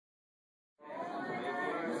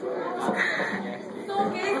So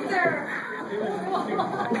gangster.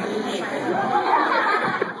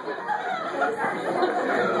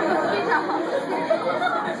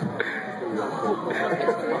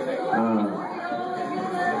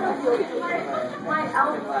 My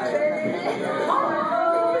outfit.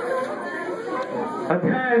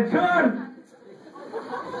 Attention!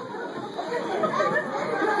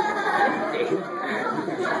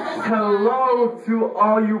 Hello to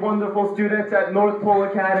all you wonderful students at North Pole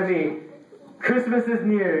Academy. Christmas is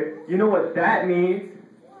near. You know what that means?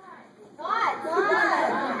 What?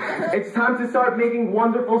 It's time to start making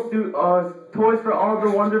wonderful toys for all the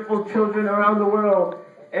wonderful children around the world.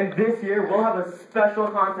 And this year, we'll have a special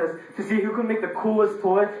contest to see who can make the coolest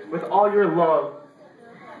toy with all your love.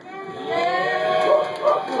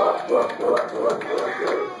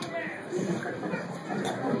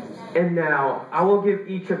 And now, I will give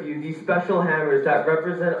each of you these special hammers that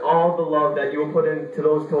represent all the love that you will put into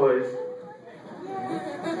those toys.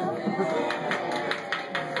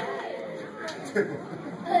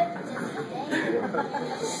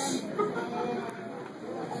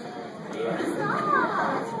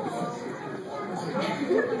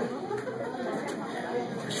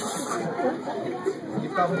 You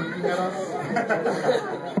stop looking at us?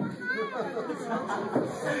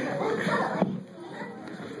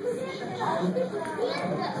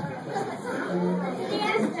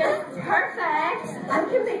 It's just perfect. I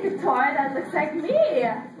can make a toy that looks like me.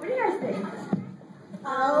 What do you guys think?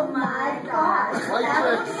 Oh my gosh.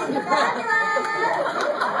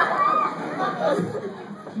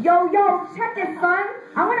 Yo, check this, son.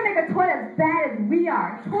 I want to make a toy as bad as we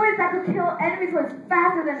are. Toys that could kill enemies was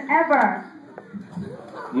faster than ever.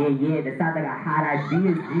 Yeah, that sounds like a hot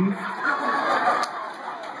idea, G.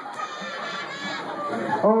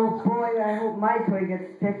 Oh boy, I hope my toy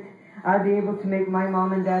gets picked. I'll be able to make my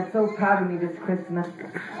mom and dad so proud of me this Christmas.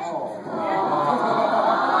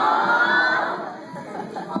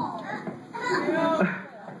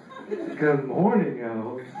 Good morning,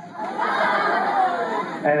 elves.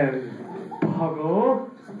 And Puggle.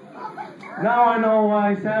 Now I know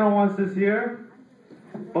why Santa wants this year.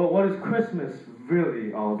 But what is Christmas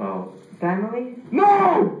really all about? Family?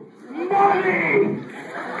 No! Money!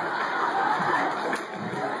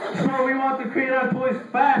 So we want to create our toys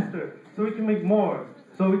faster, so we can make more,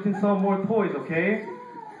 so we can sell more toys, okay?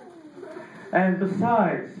 And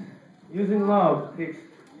besides, using love takes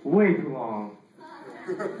way too long.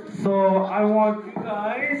 So I want you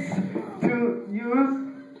guys to use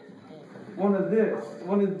one of these.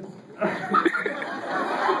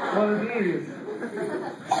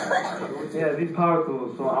 Yeah, these power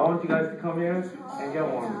tools. So I want you guys to come here and get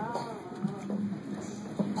one.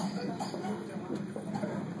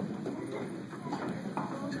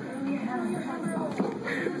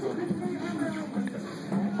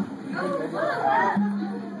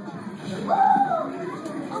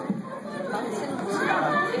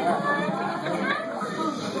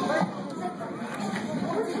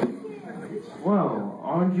 Well,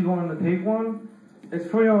 aren't you going to take one? It's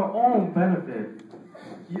for your own benefit.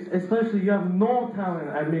 Especially, you have no talent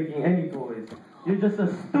at making any toys. You're just a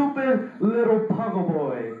stupid little Puggle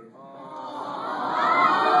boy.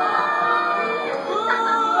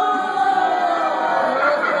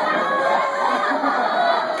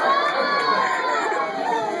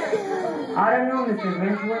 I don't know, Mr.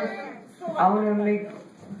 Grinchwood. I want to make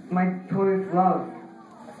my toy with love.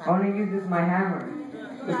 I want to use this my hammer.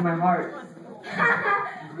 With my heart.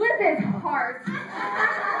 With his heart.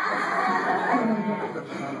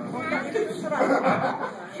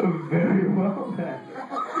 Very well then.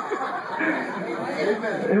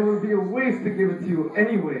 It would be a waste to give it to you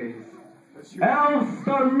anyways. Elves,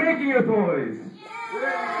 start making your toys!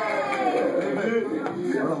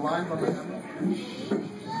 What a line from the hammer.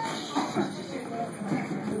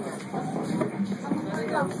 Hey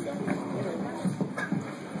girls.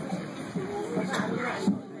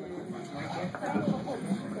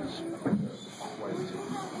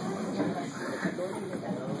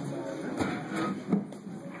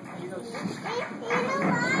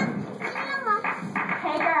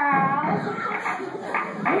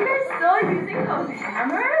 Are you guys still using those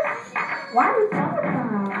hammers? Why are we talking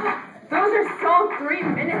about? Those are so 3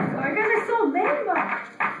 minutes ago. You guys are so lame. Well,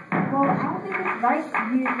 I don't think it's right to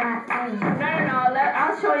use that thing. No.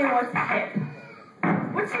 I'll show you what's hip.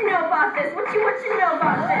 What you know about this? What you know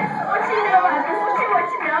about this? What you know about this? What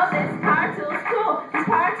you know? This power tool's cool. This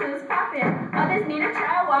power tool's poppin'. Others need a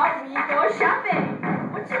try while we go shopping.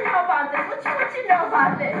 What you know about this? What you know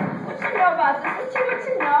about this? What you know about this? What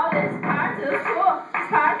you know? This power tool's cool. This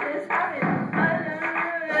power tool's poppin'.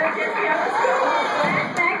 Just the other school.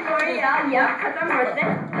 Back for y'all, yup, 'cause I'm worth it.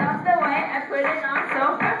 Love the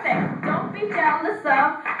jealous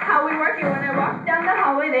of how we work it when I walk down the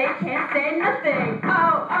hallway. They can't say nothing.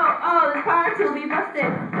 Oh, this power tool be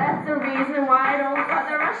busted. That's the reason why I don't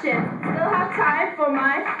bother rushing. Still have time for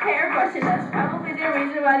my hair brushing. That's probably the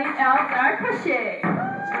reason why these elves are crushing.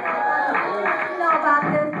 What you know about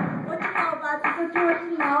this? What you know about this? What you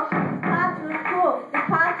know? This power tool is cool. This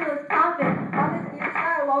power tool is popping. All this new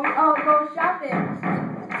style while we all go shopping.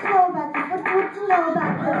 What you know about this? What you know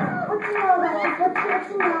about this? What you know about this? What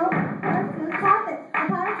you know? Power tool is popping. The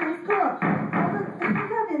power tool is cool. All the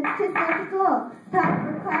coming to start to school. Time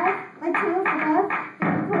for class. My tools for us. The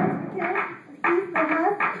toys for kids. These for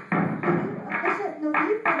us. Efficient. No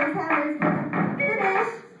need for those hammers. Finish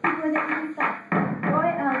before the eat stop. Boy,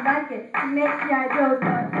 I don't like it. You make G.I. Joe,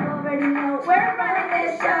 but you already know we're running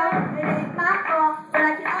this show. It ain't my fault, but I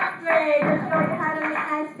can upgrade to show you how to make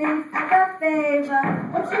nice things as a favor.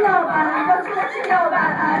 What you know about us? What you know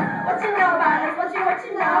about us? What you know about us? What you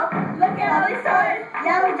know? Look at all these toys.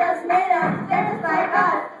 Yeah, we just made them. They're just like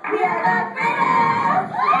us. We are the greatest.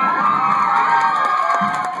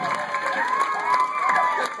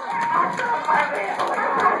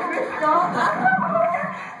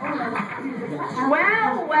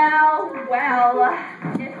 Well,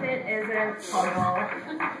 if it isn't Puggle.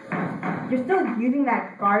 You're still using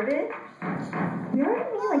that garbage? We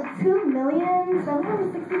already made like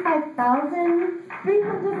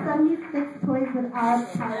 2,765,376 toys without power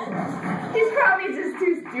tool. He's probably just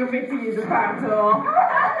too stupid to use a power tool.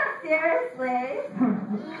 Seriously?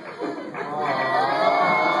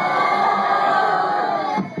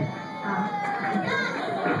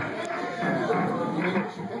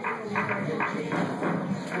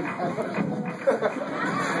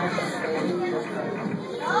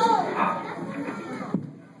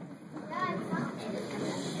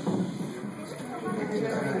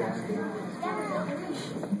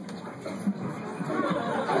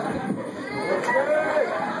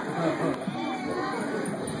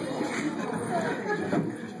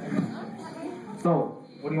 So,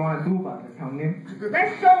 what do you want to do about this, 형님?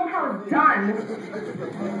 Let's show him how it's done.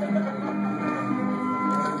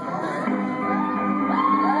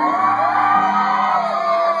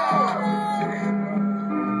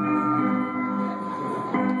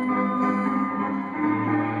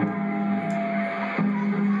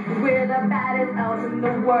 We're the baddest elves in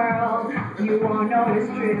the world. You won't know it's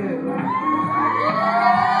true.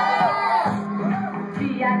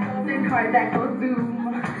 G.I. Joes and cars that go zoom.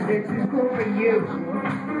 They're too cool for you.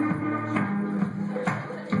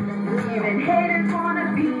 Even haters wanna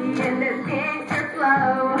be in this gangster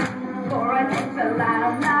flow. For us it's the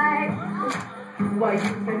limelight. What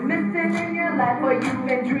you've been missing in your life, what you've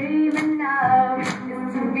been dreaming of,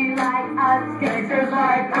 is to be like us, gangsters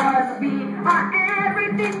like us. We are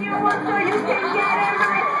everything you want, so you can get it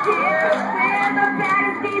right here. We're the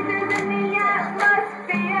baddest pieces in the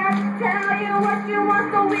atmosphere. Tell you what you want,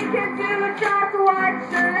 so we can do just what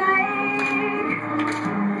you like.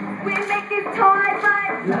 We make these toys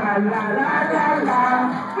like la la la la la.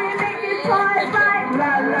 We make these toys like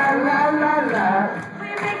la la la la la. We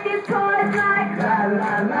make these toys like la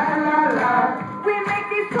la la la la. We make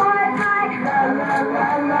these toys like la la la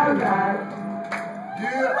la la.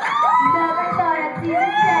 Never thought I'd see the day.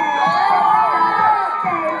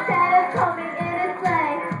 Santa's coming in his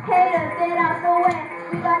sleigh. Haters, get out the way.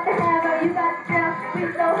 We got the hammer, you got the drill. We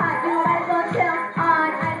so hot, you might as well chill.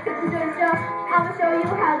 On ice, cause we're doing show. I'ma show you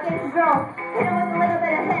how gangsters roll. Hit him with a little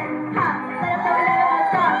bit of hip hop. Let him know we never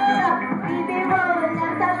wanna stop. We be rolling,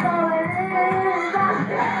 now stop going.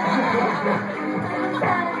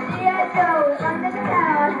 G.I. Joe, on the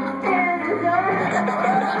town. Tear the door.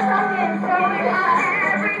 Come in, show me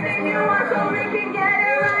everything you want, so we can get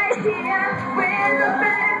it right here. We're the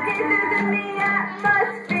best gangsters in the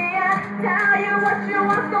atmosphere. Tell you what you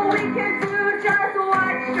want, so we can do just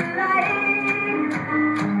what you like.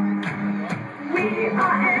 We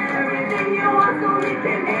are everything you want, so we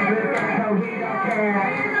can get it right. We don't care.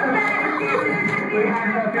 We're the best gangsters in the We have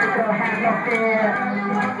no fear, so have no fear.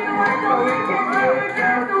 what you want, so we can do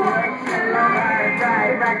just what you like.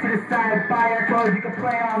 Right, back to the side, buy your clothes, you can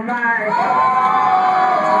play all night.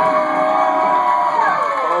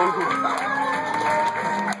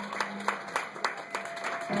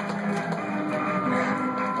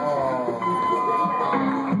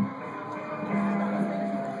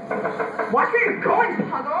 Watch where you're going,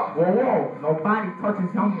 Puggle. Whoa, nobody touches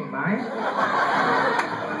형님, man.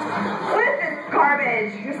 What is this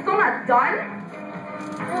garbage? You're still not done?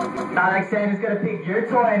 Not like Santa's gonna pick your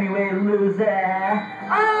toy anyway, loser.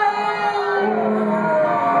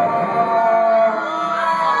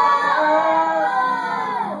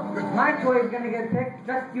 My toy is gonna get picked,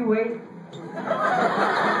 just you wait.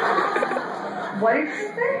 What did you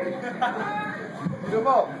say? Beat him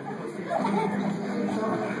up.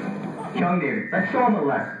 Young dude, let's show him a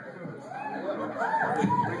lesson.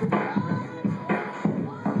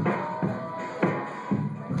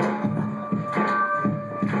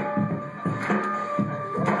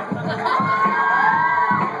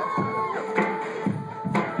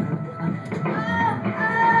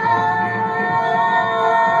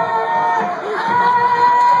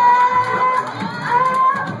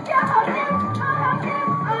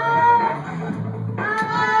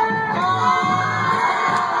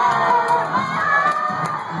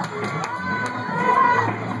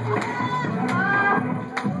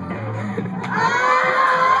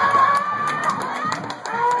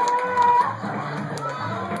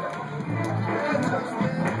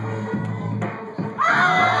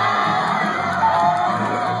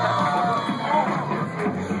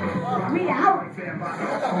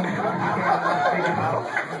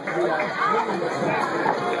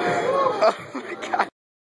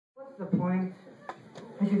 What's the point?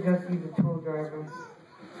 I should just be the tool driver.